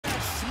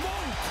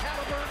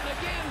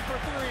for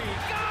three.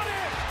 Got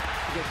it!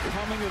 The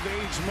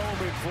coming-of-age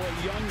moment for a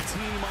young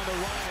team on the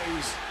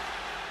rise.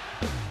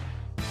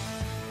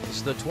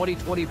 It's the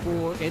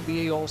 2024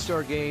 NBA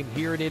All-Star Game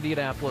here in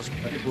Indianapolis.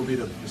 I think we'll be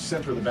the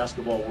center of the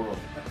basketball world.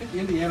 I think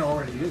Indiana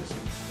already is.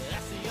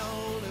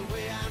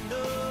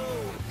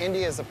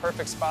 Indy is the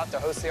perfect spot to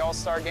host the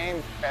All-Star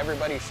Game.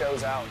 Everybody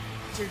shows out.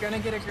 You're going to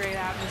get a great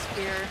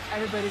atmosphere.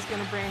 Everybody's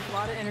going to bring a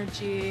lot of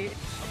energy.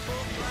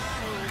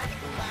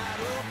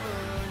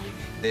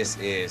 This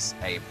is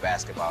a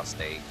basketball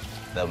state,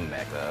 the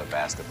Mecca of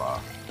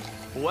basketball.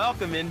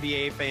 Welcome,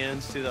 NBA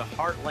fans, to the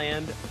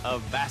heartland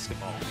of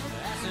basketball.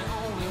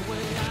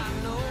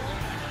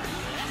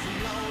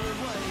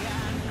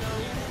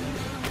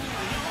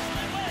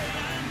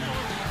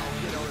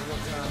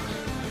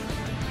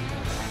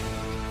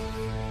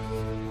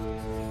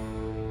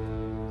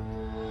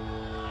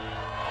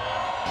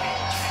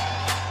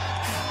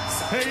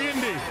 Hey,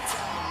 Indy,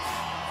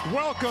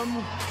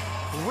 welcome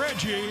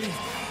Reggie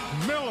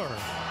Miller.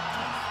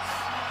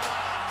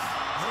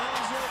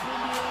 Hands up,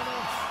 Indiana.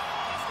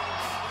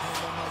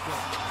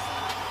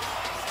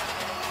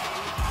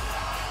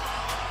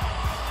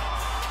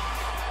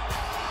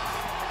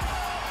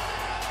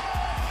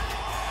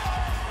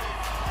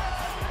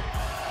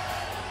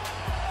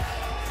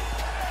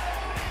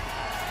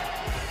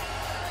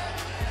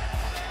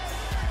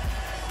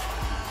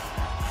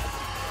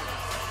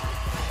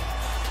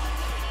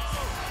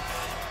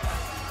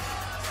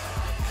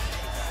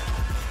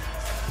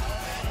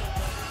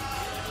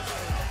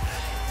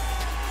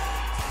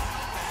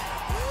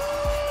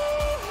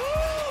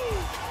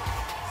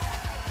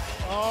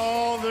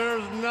 Oh,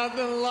 there's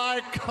nothing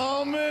like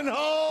coming home.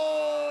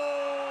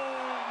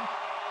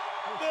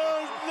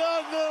 There's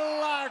nothing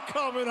like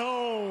coming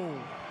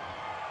home.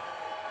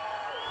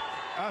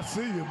 I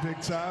see you, big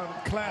time.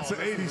 Class of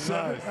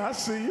 '87. Nice. I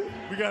see you.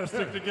 We got to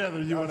stick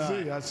together, you and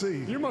I. I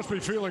see. You must be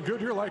feeling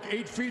good. You're like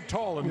 8 feet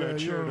tall in that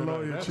chair you're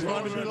low tonight. your That's chair.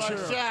 I'm trying to be like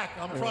Shaq.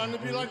 I'm trying to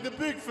be like the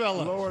big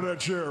fella. Lower that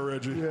chair,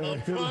 Reggie. Yeah.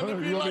 I'm trying to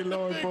be like the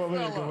big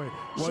fella.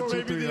 So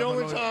maybe the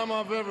only time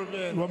I've ever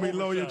been. Want me to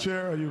lower your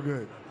chair? Or are you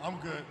good? I'm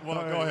good. Well,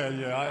 go ahead.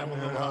 Yeah, I am a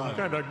little high.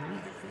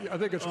 I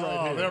think it's right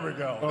Oh, here. there we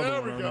go.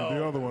 There we go.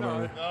 The other one.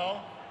 No,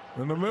 No.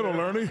 In the middle,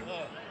 Ernie.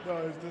 No,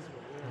 it's this one.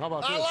 How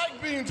about this? I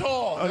like being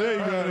tall. Oh, there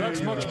you go.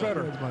 That's much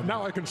better.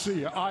 Now I can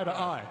see you eye to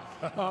eye.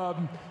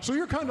 So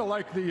you're kind of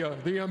like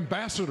the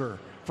ambassador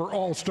for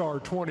All-Star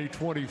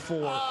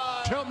 2024.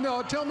 Tell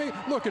me,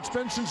 look, it's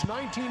been since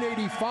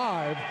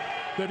 1985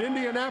 that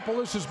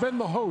Indianapolis has been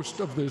the host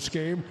of this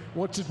game.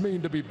 What's it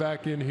mean to be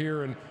back in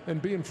here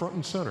and being front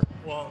and center?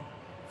 Well,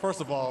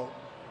 first of all,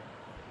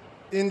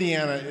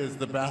 Indiana is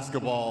the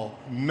basketball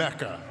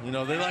mecca. You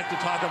know, they like to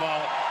talk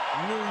about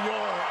New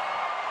York.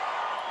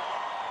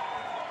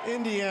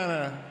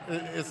 Indiana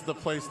is the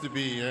place to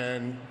be,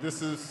 and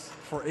this is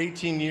for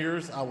 18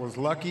 years. I was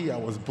lucky, I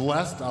was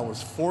blessed, I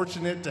was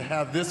fortunate to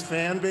have this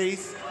fan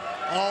base,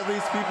 all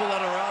these people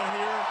that are out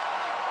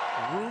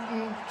here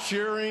rooting,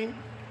 cheering,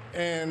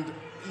 and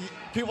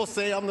people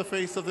say I'm the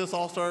face of this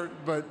All-Star,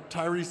 but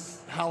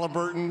Tyrese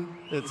Halliburton,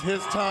 it's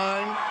his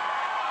time.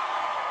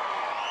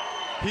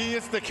 He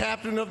is the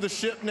captain of the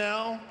ship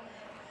now,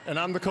 and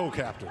I'm the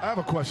co-captain. I have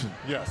a question.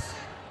 Yes.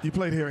 You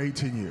played here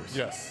 18 years.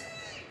 Yes.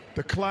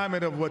 The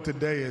climate of what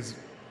today is,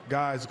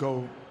 guys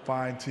go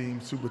find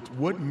teams.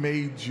 What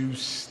made you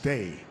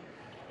stay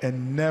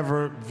and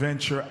never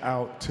venture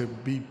out to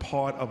be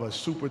part of a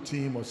super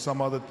team or some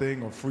other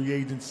thing or free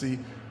agency?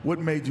 What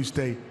made you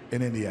stay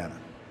in Indiana?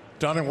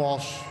 Donnie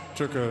Walsh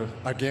took a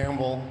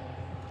gamble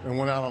and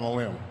went out on a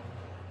limb.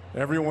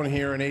 Everyone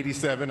here in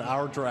 '87,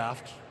 our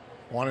draft,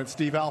 wanted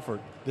Steve Alford.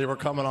 They were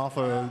coming off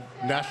a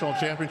national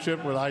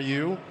championship with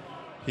IU.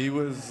 He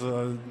was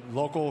a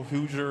local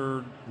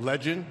Hoosier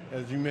legend,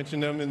 as you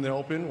mentioned him in the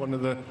open, one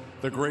of the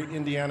great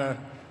Indiana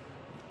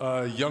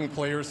young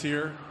players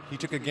here. He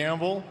took a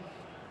gamble,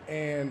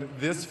 and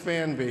this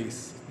fan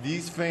base,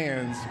 these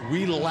fans,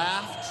 we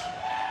laughed,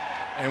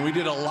 and we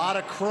did a lot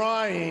of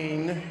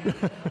crying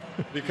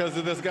because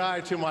of this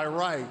guy to my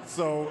right.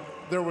 So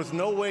there was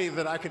no way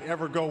that I could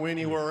ever go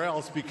anywhere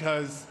else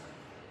because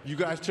you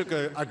guys took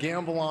a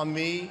gamble on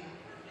me.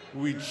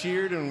 We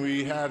cheered and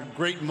we had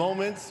great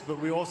moments, but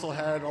we also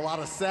had a lot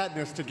of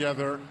sadness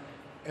together,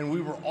 and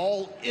we were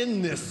all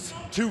in this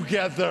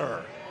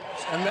together.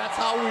 And that's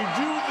how we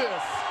do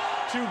this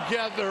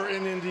together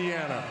in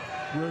Indiana.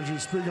 Reggie,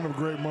 speaking of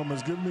great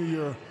moments, give me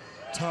your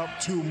top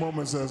 2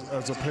 moments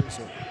as a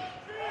Pacer.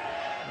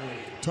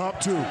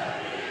 Top 2.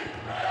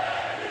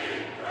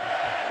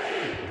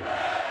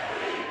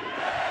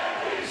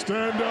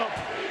 Stand up.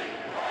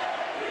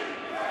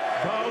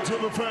 Bow to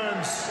the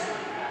fans.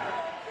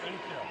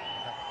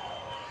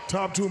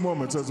 Top 2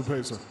 moments as a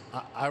Pacer.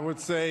 I would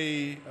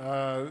say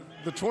the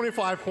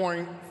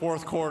 25-point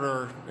fourth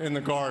quarter in the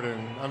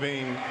Garden. I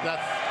mean,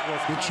 that's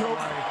what's the choke.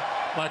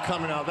 My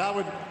coming out.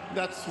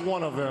 That's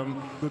one of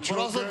them. The but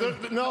also,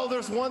 choke.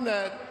 there's one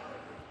that's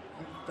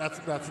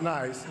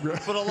nice.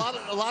 But a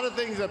lot of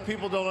things that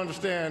people don't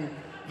understand.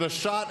 The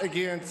shot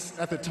against,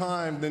 at the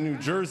time, the New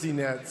Jersey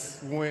Nets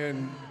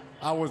when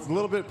I was a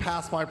little bit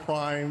past my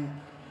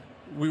prime.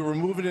 We were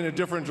moving in a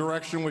different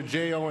direction with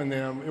J.O. and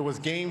them. It was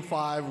game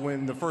 5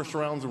 when the first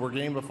rounds were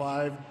game of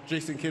 5.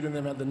 Jason Kidd and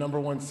them had the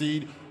 #1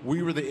 seed.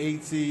 We were the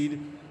 8th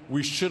seed.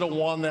 We should have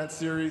won that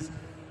series.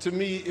 To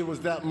me, it was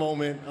that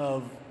moment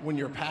of when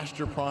you're past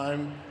your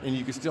prime and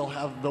you can still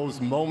have those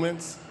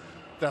moments.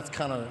 That's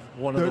kind of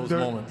one of those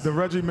moments. The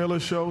Reggie Miller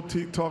show,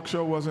 talk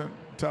show, wasn't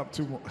top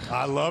 2.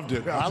 I loved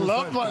it. I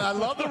love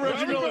the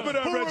Reggie Miller. Remember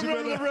that Reggie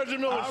Miller? The Reggie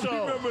Miller show. I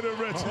remember the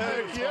Reggie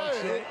Miller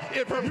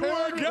show. You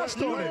were a guest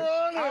on it.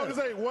 I was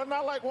like, wasn't I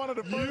like one of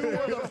the first? You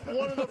were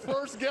one of the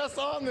first guests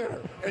on there,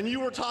 and you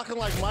were talking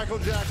like Michael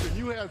Jackson.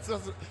 You had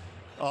such a,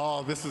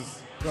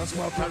 That's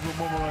my favorite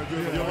moment right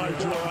there. You like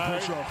Jordan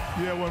push-off.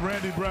 Yeah, when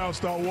Randy Brown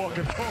started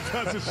walking off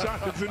as the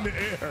shot was in the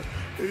air,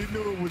 he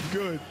knew it was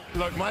good.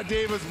 Look, my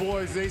Davis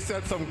boys, they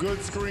set some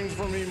good screens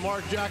for me.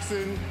 Mark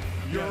Jackson,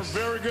 you're a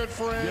very good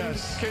friend.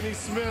 Yes. Kenny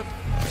Smith,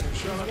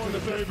 Shout out one to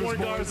of the the best Davis point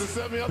guards boys.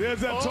 that set me up. There's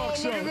that talk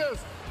show. Look at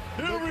this.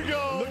 Here we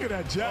go. Look at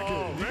that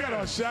jacket. You got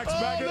our Shaq's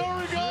back. There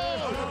we go.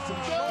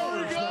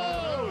 There we go.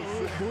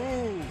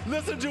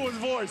 Listen to his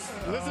voice.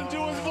 Listen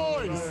to his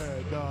voice.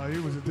 No, he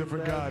was a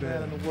different guy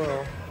there. In the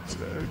world.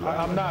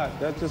 I'm not.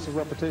 That's just a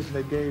reputation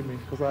they gave me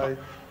because I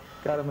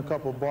got in a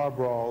couple of bar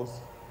brawls.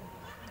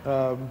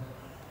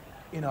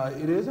 You know,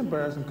 it is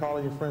embarrassing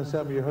calling your friend,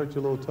 tell me you hurt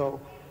your little toe.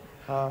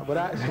 But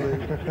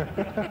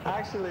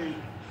actually,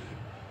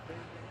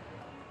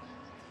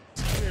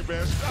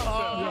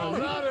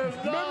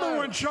 Remember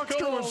when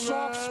Chuckster was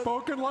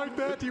soft-spoken like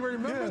that? Do you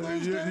remember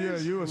those days? Yeah,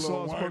 you were a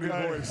soft-spoken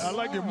voice. I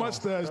like your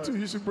mustache, too.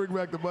 You should bring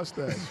back the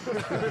mustache.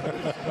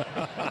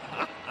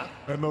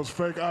 And those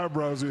fake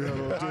eyebrows you had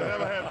on, too. I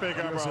never had fake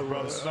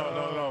eyebrows,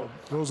 brother. No.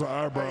 Those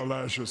are eyebrow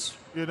lashes.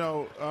 You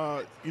know,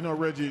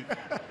 Reggie,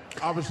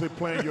 obviously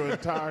playing your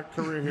entire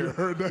career here. You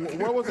heard that?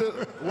 What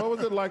was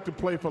it like to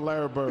play for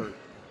Larry Bird?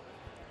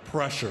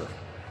 Pressure.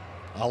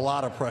 A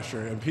lot of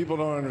pressure. And people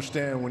don't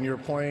understand when you're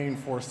playing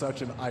for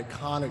such an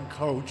iconic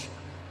coach,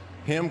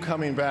 him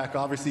coming back,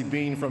 obviously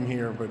being from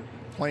here, but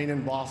playing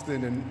in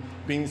Boston and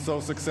being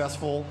so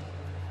successful,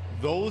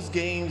 those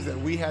games that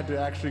we had to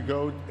actually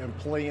go and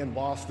play in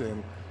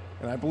Boston,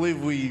 and I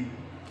believe we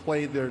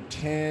played there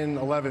 10,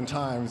 11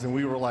 times, and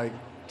we were like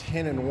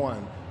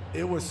 10-1.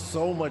 It was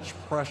so much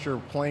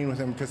pressure playing with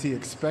him because he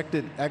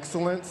expected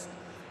excellence,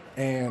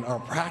 and our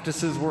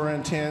practices were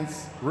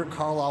intense. Rick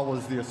Carlisle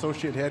was the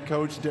associate head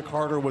coach. Dick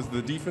Harder was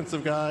the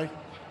defensive guy.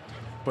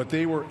 But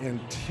they were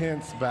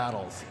intense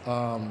battles.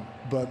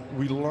 But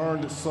we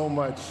learned so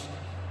much.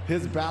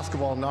 His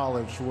basketball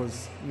knowledge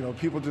was,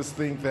 people just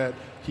think that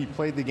he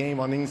played the game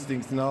on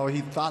instincts. No,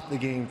 he thought the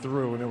game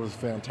through, and it was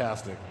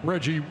fantastic.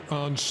 Reggie,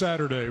 on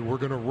Saturday, we're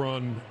going to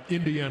run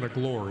Indiana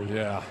Glory.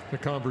 Yeah. The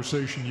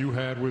conversation you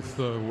had with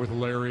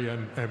Larry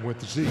and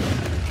with Zeke.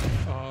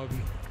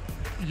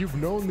 You've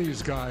known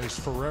these guys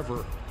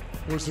forever.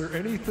 Was there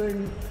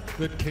anything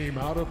that came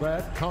out of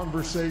that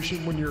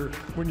conversation when you're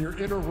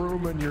in a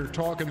room and you're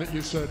talking that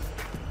you said,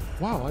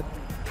 wow,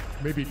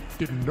 I maybe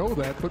didn't know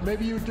that, but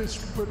maybe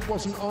it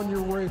wasn't on your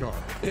radar?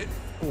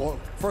 Well,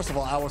 first of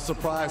all, I was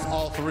surprised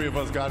all 3 of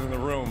us got in the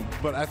room,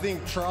 but I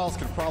think Charles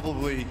could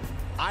probably,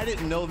 I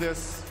didn't know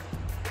this.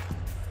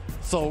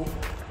 So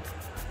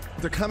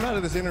to come out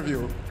of this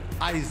interview,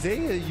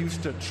 Isaiah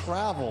used to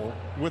travel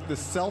with the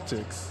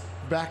Celtics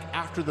back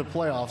after the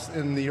playoffs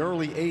in the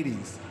early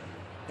 80s.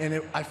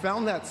 And I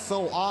found that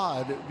so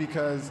odd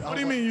because... What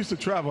do you mean you used to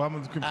travel?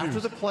 I'm confused. After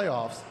the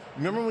playoffs,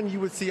 remember when you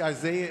would see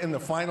Isaiah in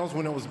the finals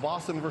when it was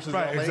Boston versus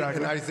LA,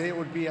 exactly. and Isaiah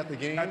would be at the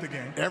game? At the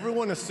game.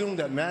 Everyone assumed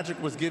that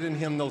Magic was getting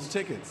him those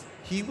tickets.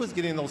 He was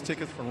getting those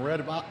tickets from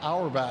Red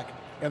Auerbach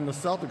and the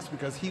Celtics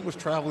because he was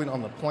traveling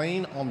on the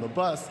plane, on the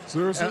bus.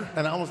 Seriously?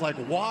 And I was like,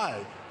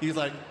 why? He's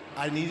like,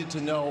 I needed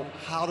to know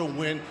how to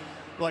win.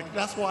 Like,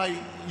 that's why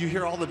you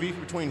hear all the beef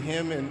between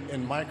him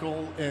and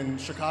Michael in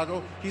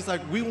Chicago. He's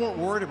like, we weren't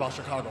worried about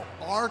Chicago.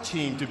 Our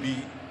team to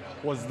beat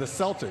was the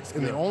Celtics.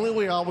 And the only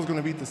way I was going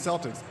to beat the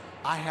Celtics,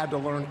 I had to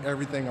learn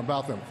everything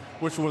about them,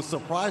 which was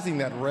surprising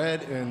that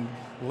Red and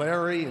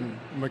Larry and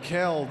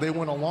Mikal, they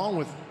went along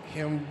with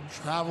him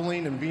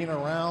traveling and being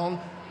around,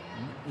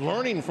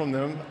 learning from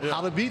them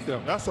how to beat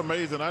them. That's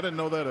amazing. I didn't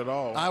know that at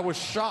all. I was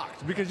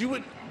shocked because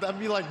that'd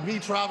be like me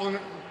traveling,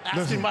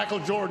 asking Michael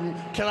Jordan,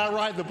 can I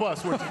ride the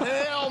bus? Which,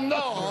 hell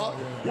no,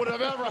 would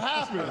have ever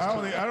happened.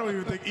 I don't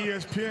even think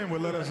ESPN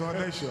would let us on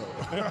their show.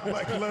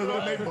 Like, let us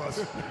on their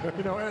bus.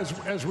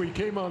 As we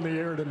came on the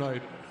air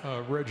tonight,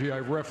 Reggie, I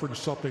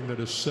referenced something that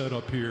is said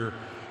up here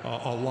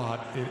a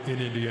lot in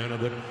Indiana,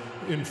 that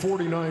in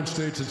 49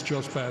 states it's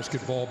just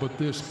basketball, but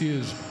this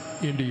is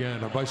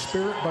Indiana. By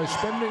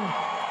spending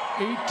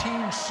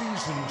 18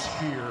 seasons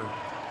here,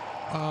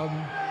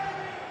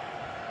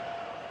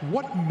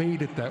 what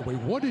made it that way?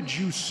 What did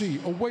you see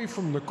away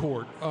from the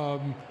court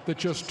that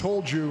just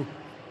told you,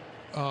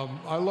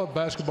 I love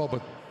basketball,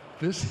 but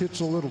this hits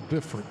a little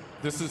different?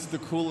 This is the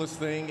coolest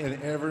thing,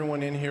 and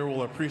everyone in here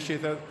will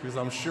appreciate that because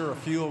I'm sure a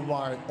few of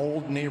my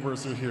old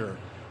neighbors are here.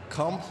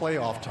 Come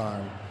playoff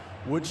time,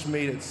 which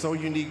made it so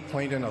unique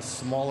playing in a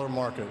smaller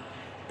market,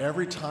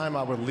 every time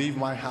I would leave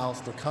my house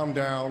to come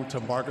down to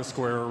Market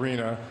Square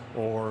Arena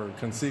or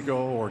Conseco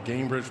or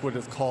Gamebridge, what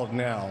it's called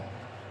now,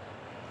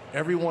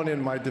 everyone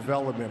in my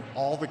development,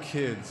 all the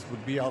kids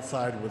would be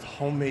outside with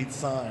homemade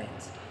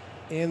signs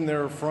in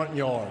their front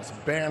yards,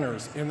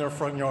 banners in their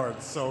front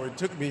yards. So it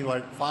took me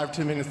like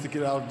 5-10 minutes to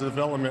get out of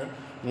development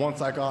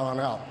once I got on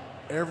out.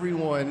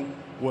 Everyone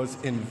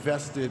was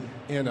invested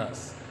in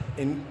us.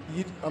 And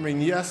I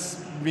mean,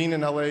 yes, being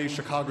in LA,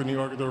 Chicago, New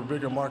York, there are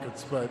bigger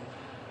markets, but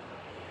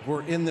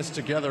we're in this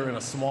together in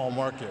a small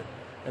market.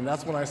 And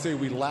that's when I say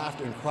we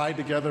laughed and cried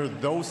together.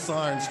 Those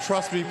signs,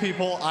 trust me,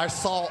 people, I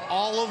saw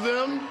all of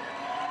them,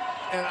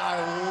 and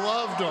I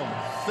loved them.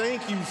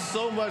 Thank you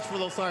so much for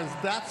those signs.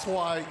 That's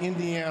why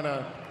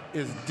Indiana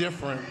is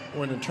different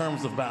when in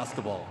terms of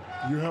basketball.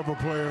 You have a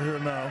player here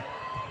now,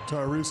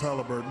 Tyrese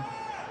Halliburton.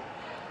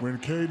 When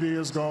KD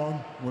is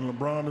gone, when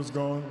LeBron is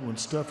gone, when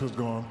Steph is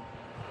gone,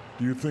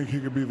 do you think he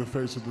could be the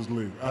face of this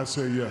league? I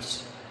say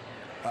yes.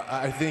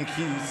 I think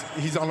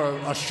he's on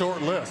a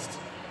short list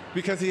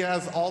because he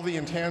has all the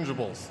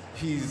intangibles.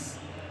 He's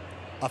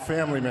a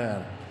family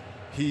man.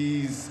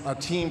 He's a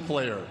team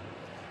player.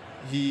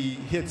 He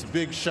hits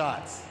big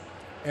shots,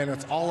 and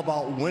it's all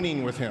about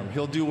winning with him.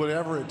 He'll do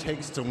whatever it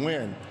takes to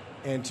win.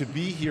 And to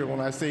be here, when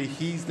I say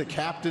he's the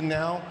captain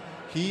now,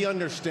 he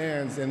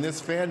understands, and this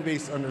fan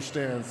base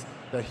understands,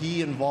 that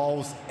he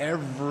involves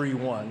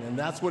everyone, and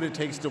that's what it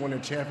takes to win a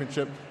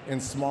championship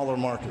in smaller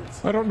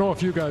markets. I don't know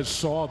if you guys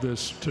saw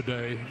this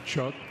today,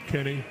 Chuck,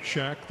 Kenny,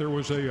 Shaq. There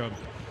was a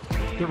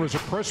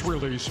press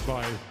release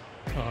by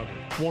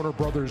Warner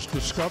Brothers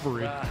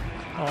Discovery,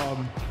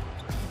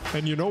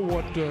 and you know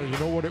what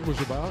it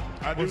was about?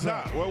 I do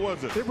not. What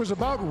was it? It was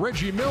about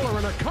Reggie Miller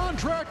and a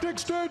contract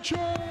extension.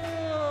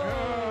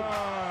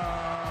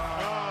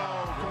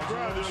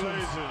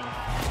 Congratulations.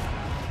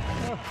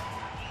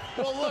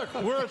 Well, look,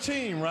 we're a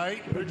team,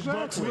 right?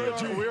 Exactly.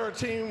 We're a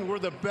team. We're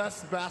the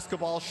best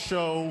basketball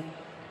show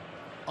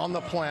on the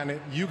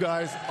planet. You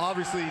guys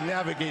obviously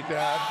navigate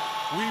that.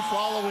 We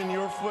follow in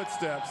your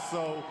footsteps.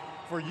 So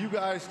for you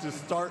guys to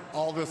start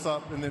all this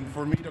up and then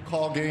for me to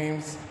call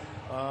games,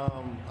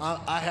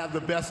 I have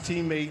the best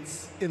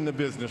teammates in the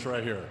business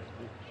right here.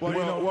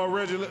 Well,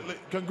 Reggie,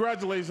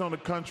 congratulations on the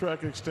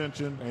contract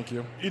extension. Thank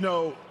you. You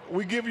know,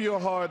 we give you a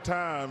hard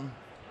time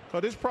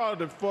because it's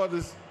probably the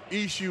farthest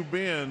east you've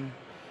been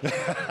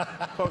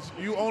because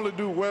you only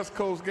do West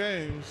Coast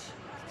games.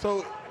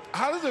 So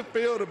how does it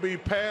feel to be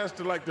passed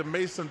to like the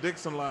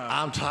Mason-Dixon line?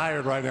 I'm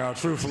tired right now,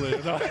 truthfully.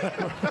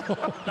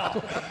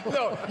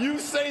 No, you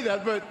say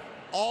that, but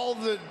all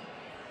the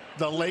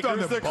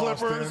Lakers, the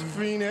Clippers,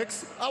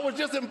 Phoenix. I was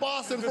just in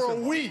Boston for a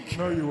week.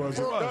 No, you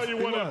wasn't. No, you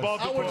weren't in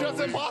Boston. I was just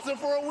in Boston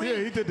for a week.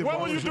 Yeah, he did the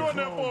What were you doing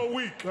there for a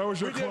week? That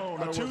was your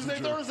clone. A Tuesday,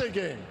 Thursday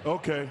game.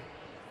 Okay.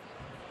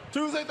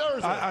 Tuesday,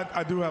 Thursday.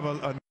 I do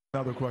have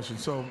another question.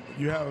 So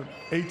you have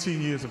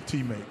 18 years of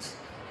teammates.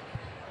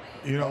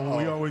 You know,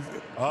 we always,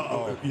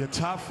 your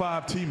top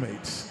 5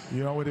 teammates,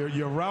 you know,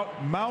 your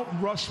Mount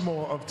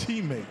Rushmore of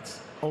teammates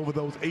over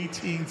those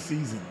 18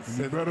 seasons.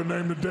 You better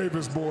name the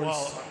Davis boys.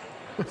 Well,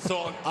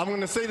 so I'm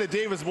going to say the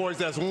Davis boys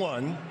as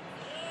one.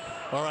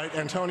 All right,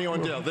 Antonio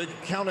and Dale, they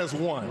count as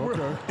one.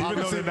 Okay.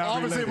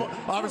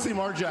 Obviously,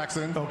 Mark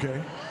Jackson.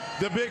 Okay.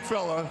 The big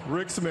fella,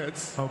 Rick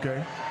Smits.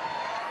 Okay.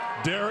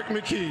 Derek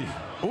McKee.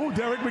 Oh,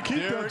 Derek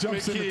McKee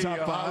jumps in the top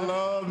 5. I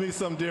love me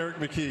some Derek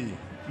McKee.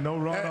 No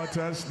Ron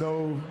Artest,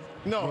 no.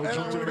 And I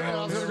was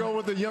going to go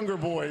with the younger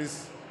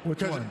boys.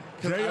 Which one?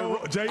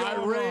 I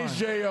raised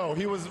J.O.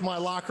 He was my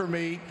locker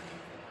mate.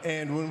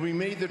 And when we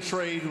made the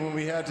trade, when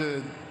we had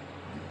to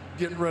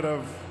get rid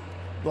of,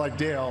 like,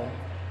 Dale,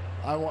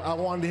 I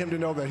wanted him to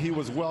know that he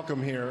was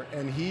welcome here.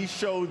 And he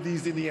showed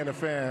these Indiana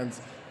fans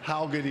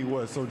how good he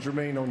was. So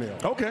Jermaine O'Neal.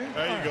 Okay.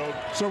 There you go.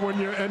 So when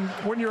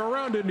you're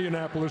around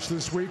Indianapolis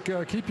this week,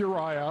 keep your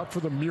eye out for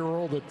the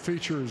mural that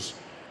features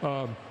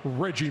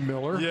Reggie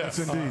Miller. Yes,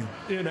 indeed.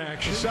 In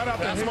action. Shout out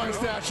to That's my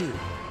statue.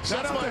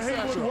 Shout out to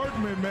Haywood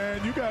Workman,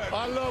 man. You got.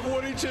 I love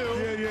Woody too.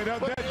 Yeah.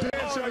 That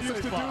dance I used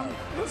to do.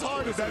 It's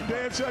hard to that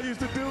dance I used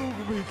to do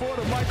before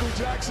the Michael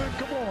Jackson.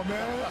 Come on,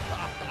 man.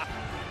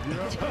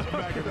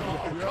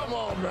 Come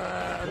on,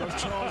 man.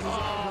 That's Charles'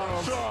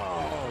 eyebrows.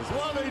 Charles,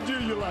 why they do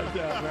you like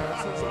that, man?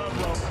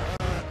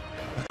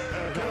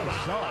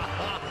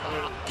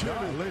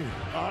 Golly.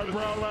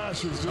 Eyebrow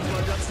lashes, just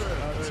like I said.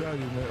 I tell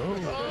you, man.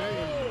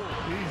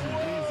 Easy.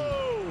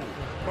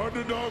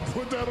 Underdog,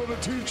 put that on a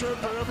T-shirt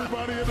for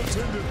everybody in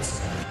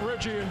attendance.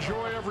 Reggie,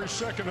 enjoy every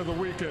second of the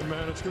weekend,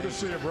 man. It's good to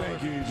see you, brother.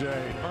 Thank you,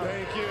 Jay.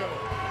 Thank you.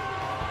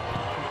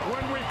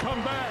 When we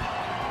come back,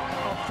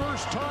 a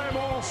first-time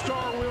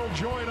All-Star will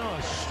join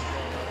us.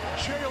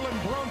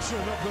 Jalen Brunson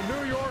of the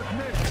New York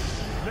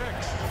Knicks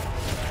next.